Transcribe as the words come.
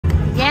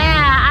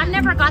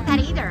never got that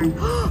either.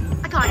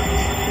 I got it.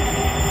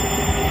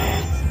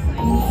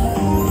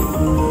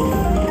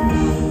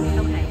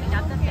 Okay, we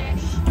got the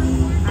fish.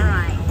 All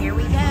right, here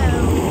we go.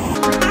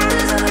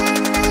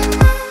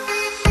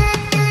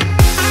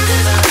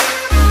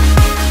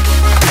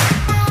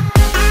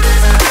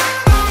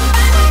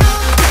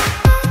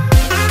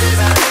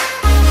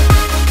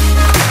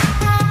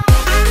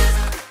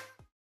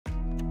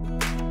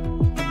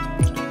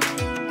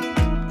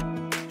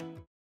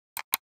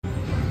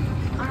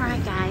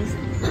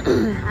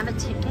 I have a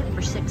ticket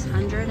for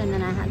 $600 and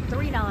then I had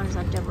 $3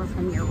 left over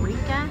from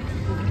Eureka.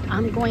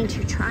 I'm going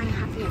to try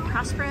Happy and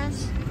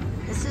Prosperous.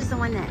 This is the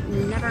one that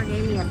never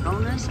gave me a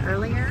bonus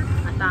earlier.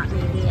 I thought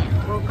maybe it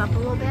woke up a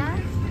little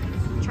bit.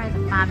 Try the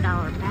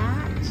 $5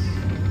 bet.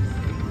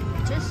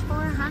 Just for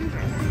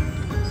 $100.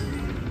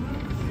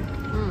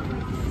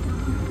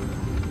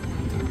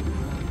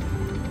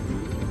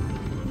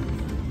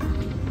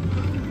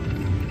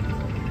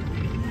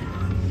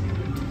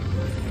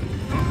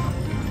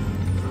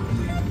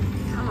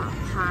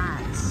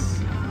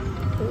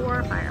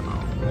 Four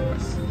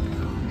fireballs.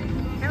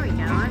 There we go.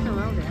 That's a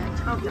little bit.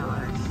 $12.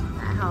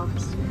 That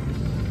helps.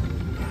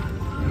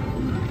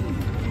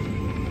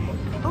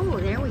 Oh,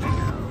 there we go.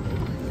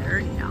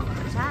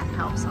 $30. That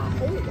helps a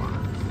whole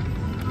lot.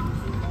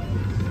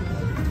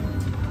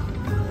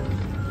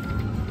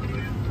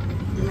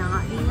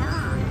 Not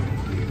enough.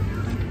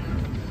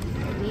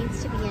 It needs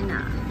to be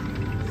enough.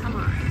 Come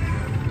on.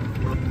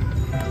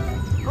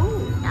 Oh,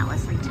 that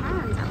was some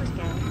tens. That was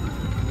good.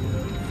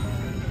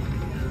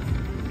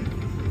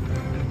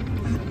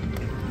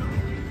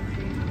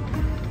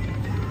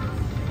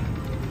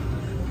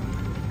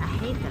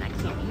 That I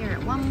can't hear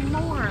it. One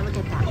more. Look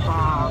at that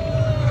ball.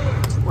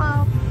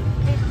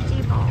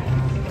 12.50 ball.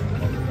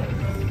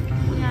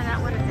 Yeah, that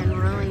would have been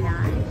really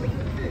nice.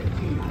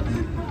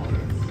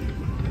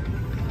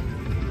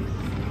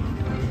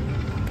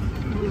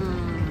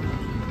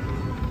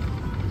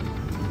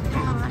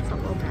 Oh, that's a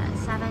little bit.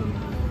 7.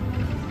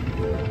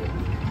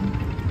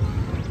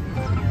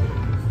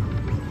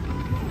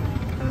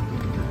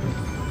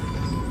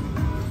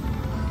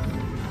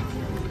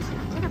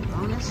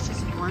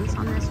 Just once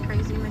on this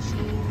crazy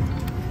machine.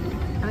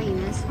 I mean,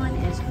 this one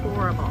is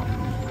horrible.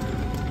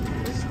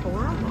 It's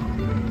horrible.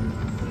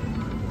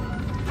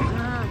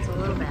 Oh, it's a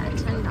little bit.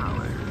 $10.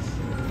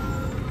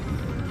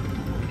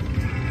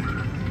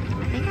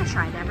 I think I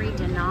tried every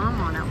denom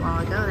on it a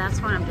while ago.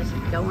 That's why I'm just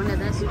going to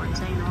this one,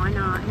 saying why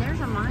not. And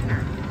there's a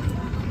minor.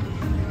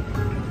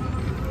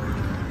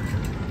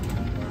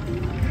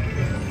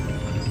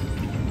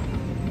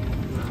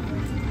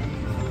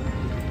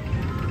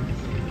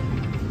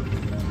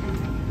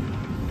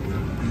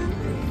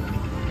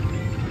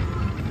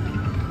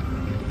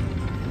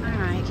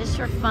 Just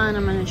for fun,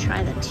 I'm going to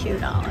try the $2.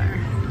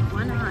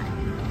 Why not?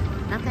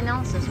 Nothing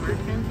else is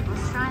working.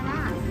 Let's try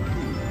that.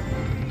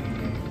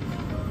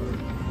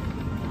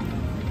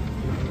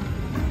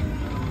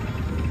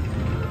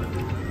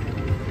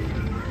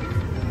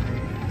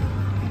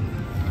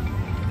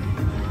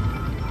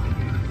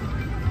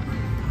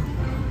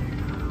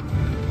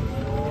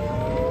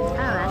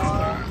 Oh, that's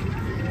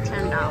good.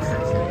 $10.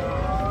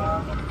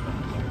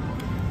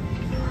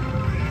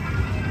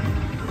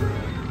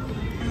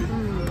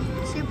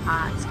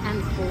 Pots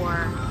and 4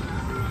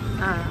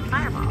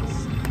 fireballs.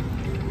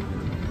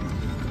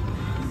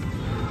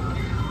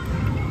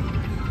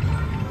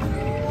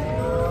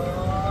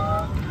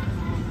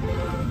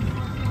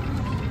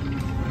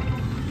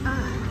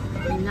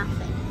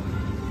 Nothing.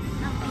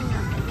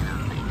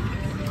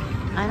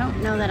 I don't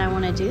know that I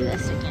want to do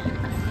this again,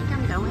 but I think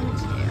I'm going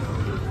to.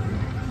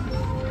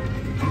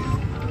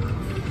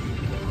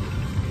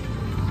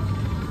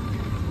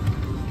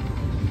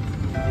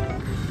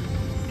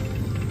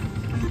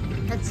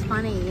 It's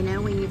funny, you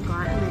know, when you've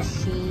got a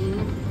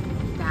machine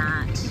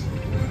that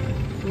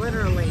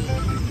literally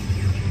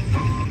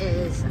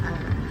is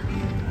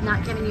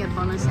not giving you a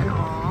bonus at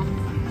all.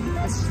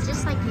 It's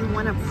just like you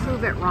want to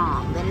prove it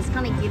wrong, that it's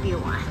going to give you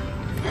one.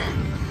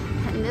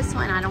 And this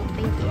one, I don't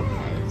think it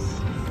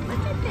is.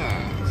 Look at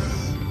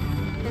this.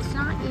 It's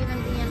not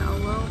even being a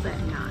little bit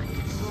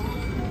nice.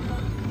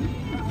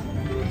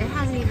 It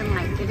hasn't even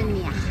like given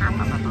me a half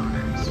of a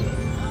bonus.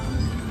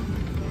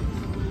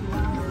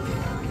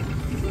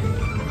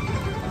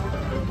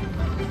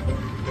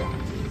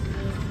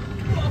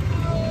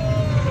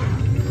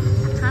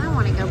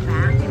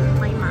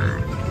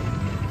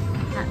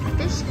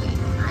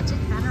 I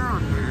did better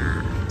on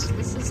that.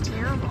 This is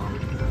terrible.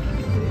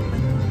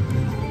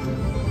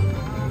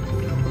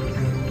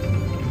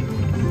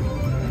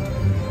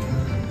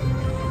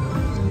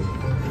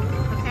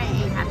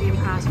 Okay, Happy and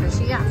Prosperous.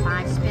 You got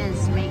 5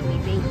 spins to make me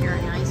think you're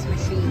a nice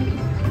machine.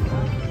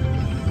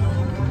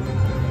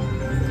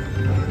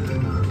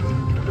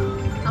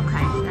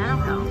 Okay,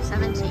 that'll help.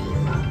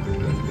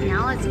 17.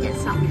 Now let's get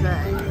something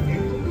good.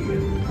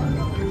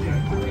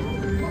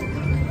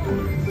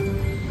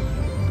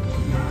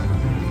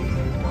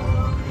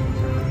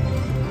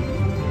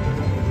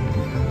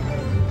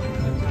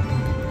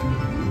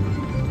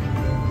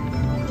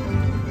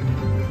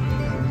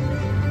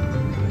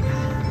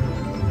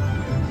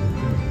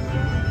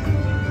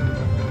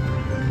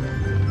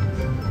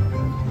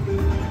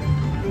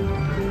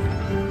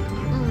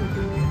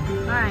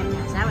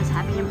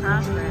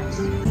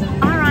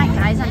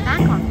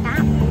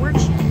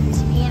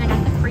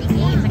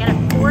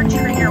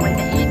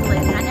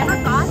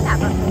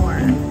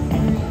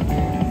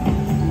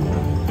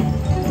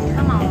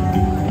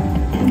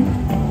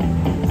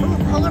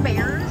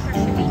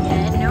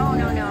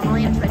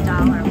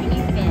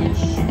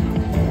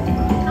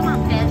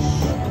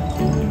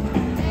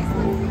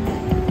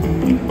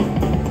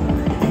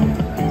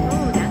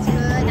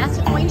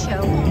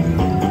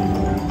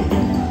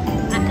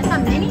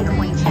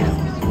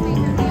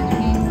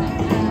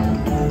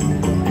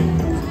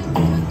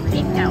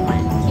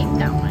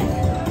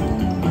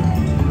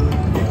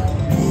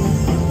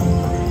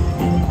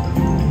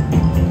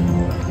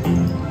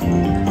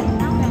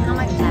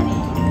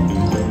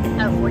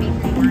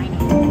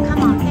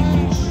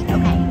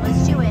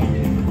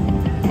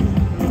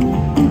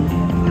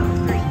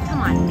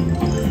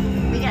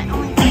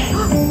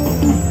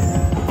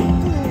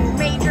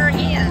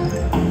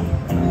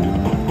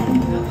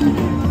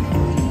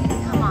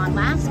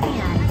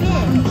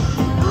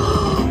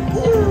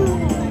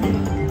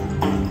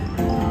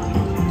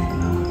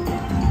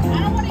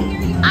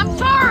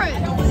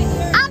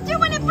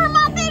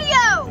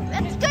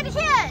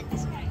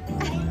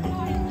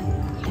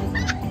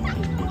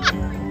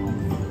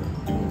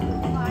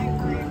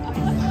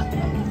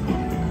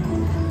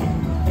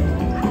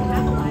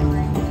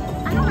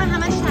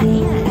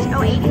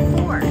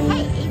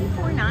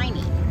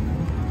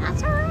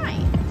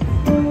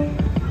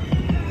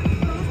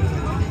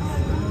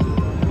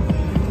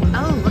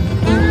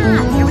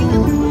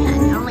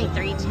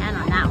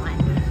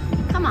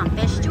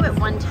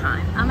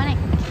 I'm gonna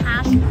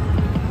cash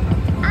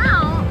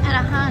out at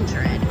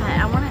 100, but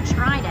I want to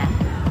try to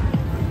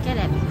get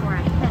it before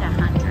I hit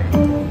 100.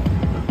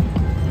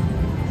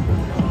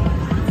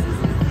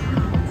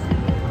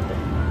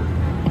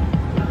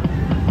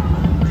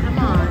 Come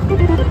on.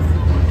 Okay,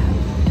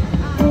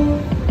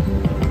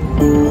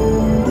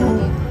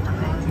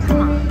 come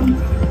on.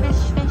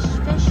 Fish, fish,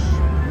 fish.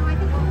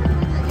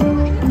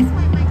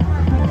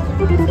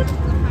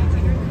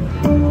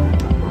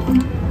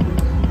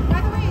 By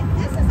the way,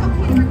 this is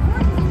okay to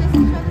record because it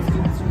doesn't show the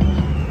stupid screen.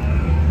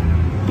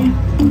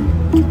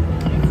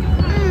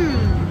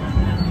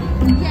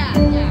 Yeah,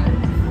 yeah.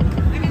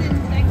 I mean,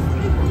 it's like,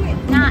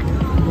 Not.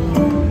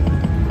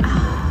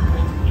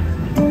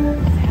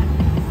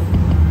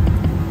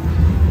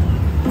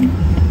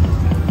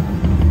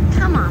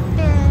 Come on,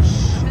 fish.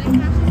 but it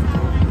catches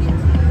out when I get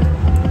to.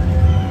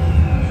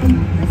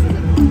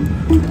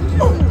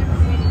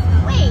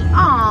 Wait,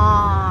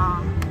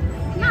 aw.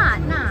 Not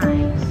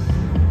nice.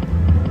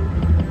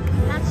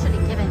 That should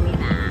have given me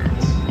that.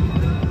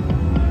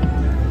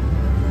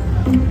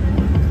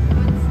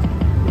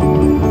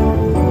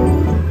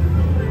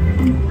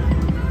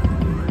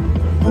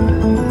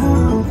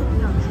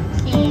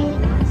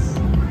 Kings.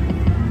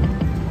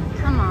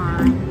 Come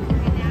on.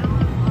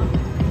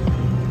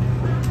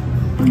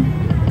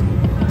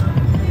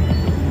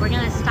 We're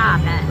gonna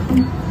stop it.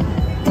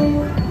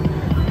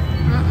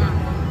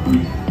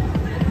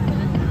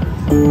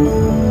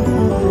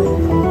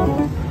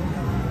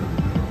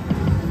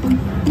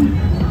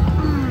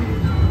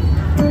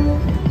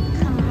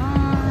 Come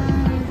on.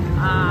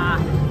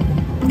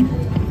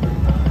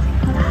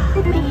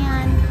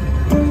 Man.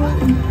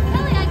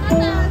 Kelly, I got the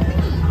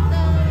thingy,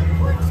 the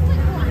quartz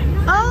clip one.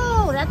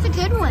 Oh, that's a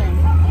good one.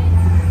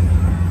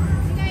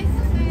 You guys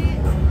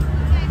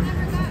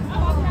never got.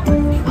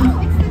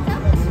 Oh, it's the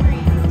double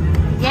screen.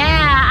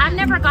 Yeah, I've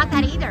never got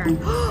that either.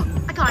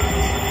 I got it.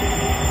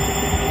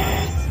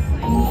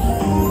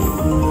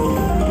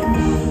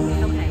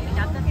 Okay, we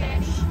got the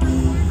fish.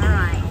 All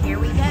right, here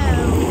we go.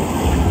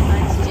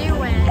 Let's do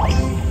it.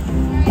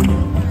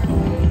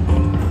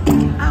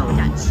 Oh, we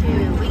got 2.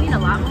 We need a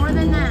lot more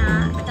than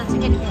that, but that's a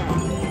good hit.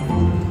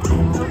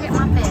 Go get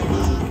my fish.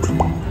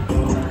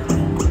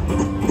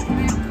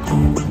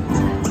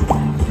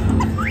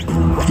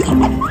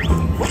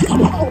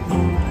 Come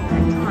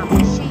on,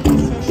 fishy,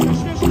 fish, fish,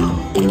 fish.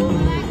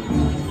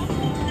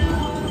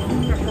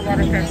 That's a lot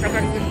of fish. I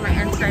gotta use my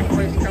inside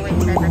voice to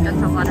say that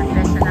that's a lot of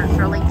fish, and that's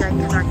really good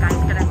because our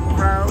guy's gonna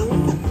grow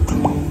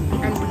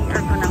and we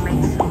are gonna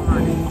make some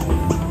money.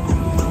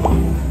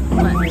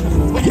 But let's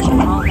get you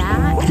all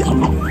that.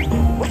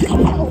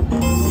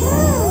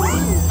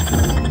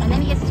 And then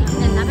he gets to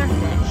eat another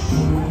fish.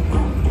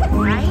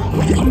 Right?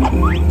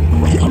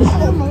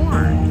 2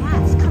 more.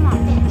 Yes, come on,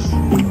 fish.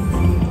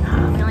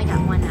 Oh, we only got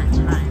 1 that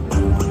time.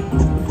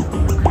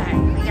 Okay,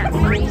 we got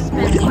 3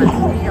 spins left.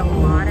 We need a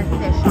lot of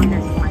fish on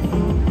this one.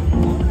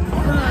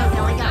 Oh, we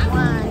only got 1.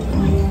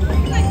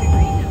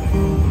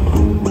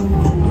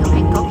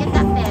 Okay, go get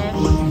that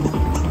fish.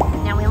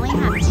 Now we only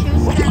have 2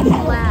 spins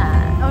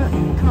left. Oh,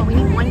 come on, we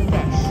need 1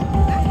 fish.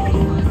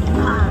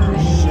 Oh,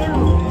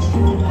 shoot.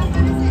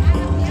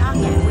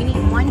 Okay, we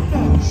need 1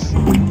 fish.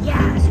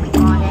 Yes, we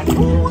got it.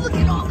 Ooh, look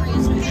at all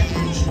these fish.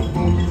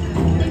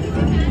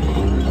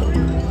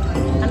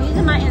 I'm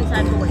using my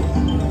inside voice.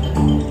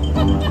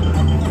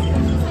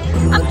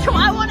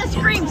 I want to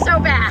scream so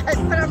bad,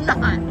 but I'm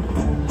not.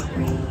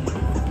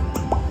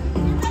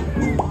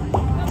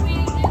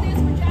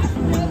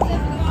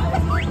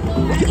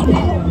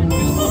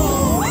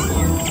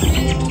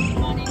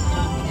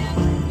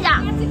 Yeah.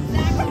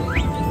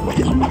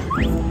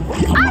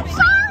 I'm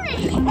sorry.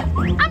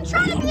 I'm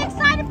trying to be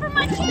excited for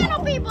my channel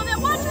people that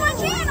watch my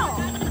channel.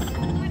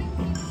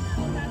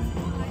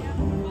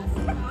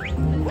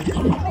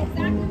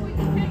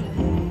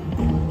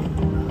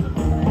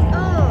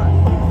 Oh,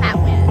 that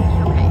win.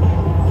 Okay.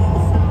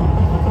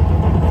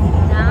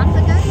 That's a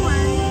good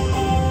one.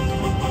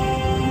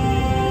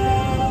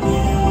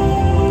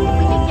 If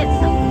we can get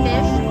some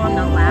fish on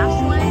the last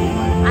one,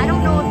 I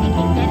don't know if he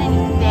can get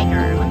any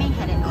bigger. Let me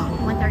hit it.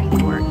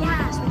 134.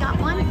 Yes, we got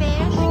 1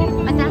 fish,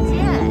 but that's it.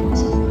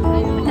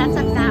 But that's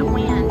a fat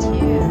win too.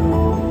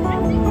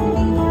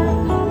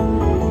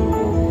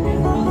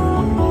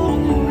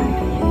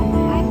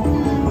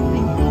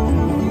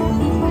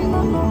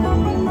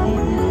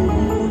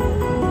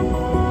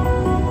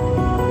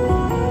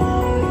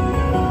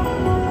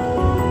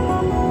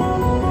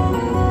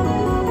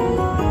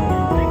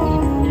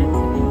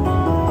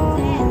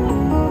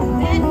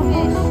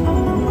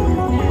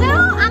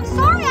 Well, I'm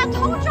sorry. I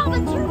told y'all the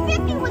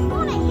 250 was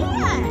gonna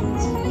hit,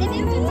 and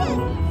it did.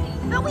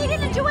 But we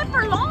didn't do it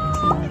for long.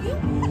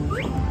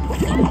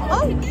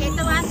 Oh, hit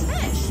the last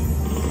fish.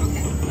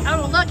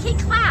 Oh, look, he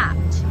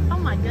clapped. Oh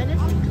my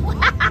goodness, he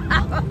clapped.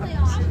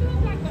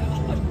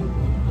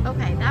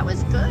 Okay, that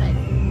was good.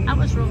 That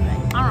was real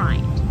good. All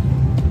right.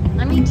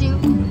 Let me do.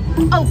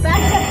 Oh, back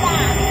to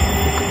back.